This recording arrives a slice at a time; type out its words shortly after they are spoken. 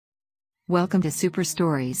Welcome to Super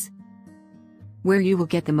Stories, where you will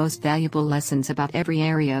get the most valuable lessons about every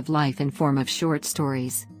area of life in form of short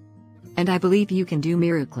stories. And I believe you can do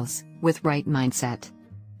miracles, with right mindset.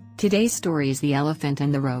 Today's story is The Elephant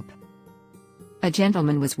and the Rope. A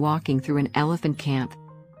gentleman was walking through an elephant camp,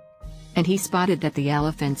 and he spotted that the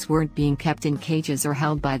elephants weren't being kept in cages or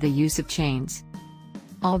held by the use of chains.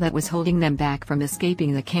 All that was holding them back from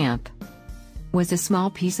escaping the camp was a small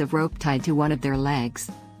piece of rope tied to one of their legs.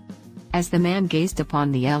 As the man gazed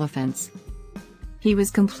upon the elephants, he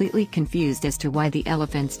was completely confused as to why the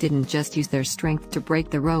elephants didn't just use their strength to break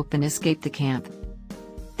the rope and escape the camp.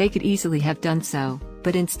 They could easily have done so,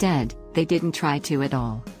 but instead, they didn't try to at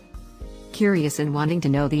all. Curious and wanting to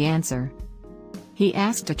know the answer, he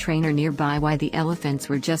asked a trainer nearby why the elephants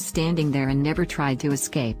were just standing there and never tried to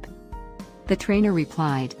escape. The trainer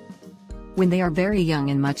replied, "When they are very young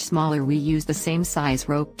and much smaller, we use the same size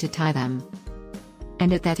rope to tie them.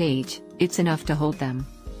 And at that age, it's enough to hold them.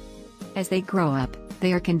 As they grow up,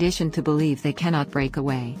 they are conditioned to believe they cannot break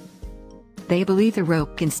away. They believe the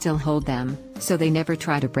rope can still hold them, so they never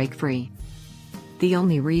try to break free." The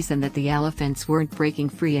only reason that the elephants weren't breaking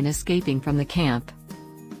free and escaping from the camp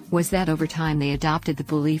was that over time they adopted the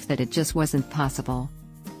belief that it just wasn't possible.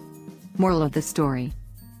 Moral of the story: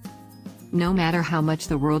 no matter how much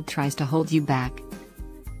the world tries to hold you back,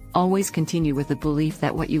 always continue with the belief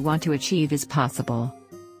that what you want to achieve is possible.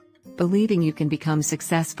 Believing you can become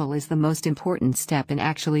successful is the most important step in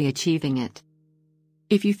actually achieving it.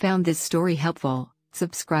 If you found this story helpful,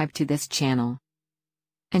 subscribe to this channel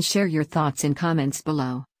and share your thoughts in comments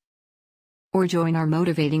below. Or join our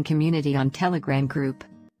motivating community on Telegram group.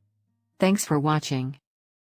 Thanks for watching.